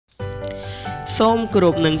សូមគោរ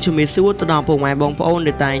ពនឹងជំរាបសួរទៅដល់ពុកម៉ែបងប្អូន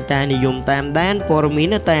ដែលតែងតែនិយមតាមដានព័ត៌មាន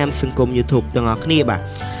នៅតាមសង្គម YouTube ទាំងអស់គ្នាបាទ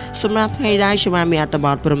សម្រាប់ថ្ងៃនេះខ្ញុំមានអត្ថប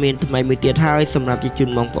ទព័ត៌មានថ្មីមួយទៀតហើយសម្រាប់ជាជន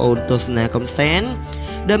បងប្អូនទស្សនាកំសាន្ត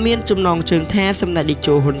ដែលមានចំណងជើងថាសម្ដេចតេ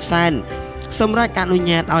ជោហ៊ុនសែនសម្រាប់អនុញ្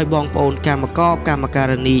ញាតឲ្យបងប្អូនកម្មករកម្មកា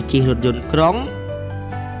រិនីជិះរថយន្តក្រុង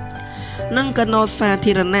និងកណោតសា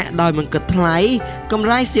ធារណៈដោយមិនគិតថ្លៃកម្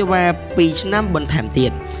រៃសេវា2ឆ្នាំបន្ថែមទៀ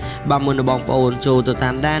តបាទមុនបងប្អូនចូលទៅតា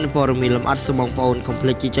មដានព័ត៌មានលម្អិតសូមបងប្អូនកុំភ្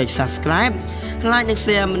លេចចុច Subscribe Like និង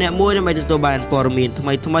Share ម្នាក់មួយដើម្បីទទួលបានព័ត៌មានថ្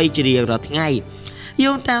មីៗជារៀងរាល់ថ្ងៃ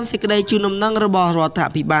យោងតាមសេចក្តីជូនដំណឹងរបស់រដ្ឋា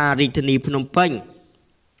ភិបាលរាជធានីភ្នំពេញ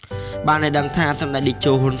បានឲ្យដឹងថាសម្ដេចតេ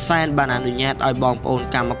ជោហ៊ុនសែនបានអនុញ្ញាតឲ្យបងប្អូន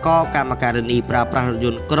កម្មករកម្មការិនីប្រើប្រាស់រថយ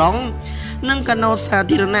ន្តក្រុងនិងកណោតសា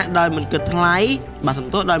ធារណៈដោយមិនគិតថ្លៃបាទសំ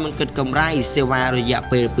ទោសដោយមិនគិតកម្រៃសេវារយៈ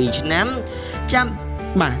ពេល2ឆ្នាំចាំ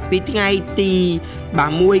បាទពីថ្ងៃទី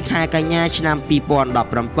1ខែកញ្ញាឆ្នាំ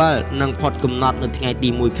2017និងផុតកំណត់នៅថ្ងៃទី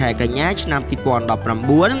1ខែកញ្ញាឆ្នាំ2019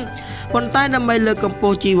ប៉ុន្តែដើម្បីលើកកម្ព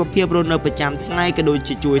ស់ជីវភាពរស់នៅប្រចាំថ្ងៃក៏ដូច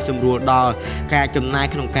ជាជួយសម្រួលដល់ការចំណាយ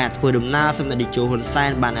ក្នុងការធ្វើដំណើរសម្ដេចតេជោហ៊ុនសែន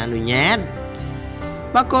បានអនុញ្ញាត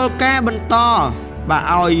បាទគោលការណ៍បន្តបាទ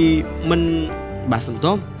ឲ្យមិនបាទសំ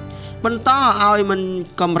ទោសបន្តឲ្យមិន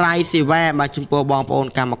កម្រៃសេវាបាទចំពោះបងប្អូន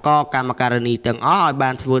កម្មករកម្មការិនីទាំងអស់ឲ្យបា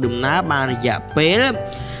នធ្វើដំណើរបានរយៈពេល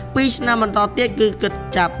2ឆ្នាំបន្តទៀតគឺគិត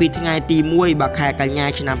ចាប់ពីថ្ងៃទី1បាទខែកញ្ញា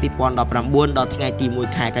ឆ្នាំ2019ដល់ថ្ងៃទី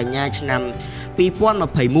1ខែកញ្ញាឆ្នាំ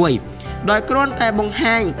2021ដោយគ្រាន់តែបង្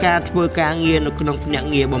ហាញការធ្វើការងារនៅក្នុងភ្នាក់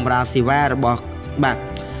ងារបម្រើសេវារបស់បាទ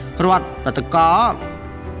រដ្ឋតក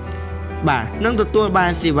បាទនឹងទទួលបា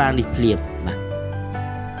នសេវានេះភ្លាម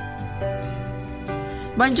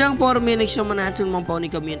បាទអញ្ចឹងព័ត៌មាននេះខ្ញុំមិនអាចជូនបងប្អូន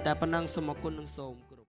នេះក៏មានតែប៉ុណ្ណឹងសូមអរគុណនិងសូម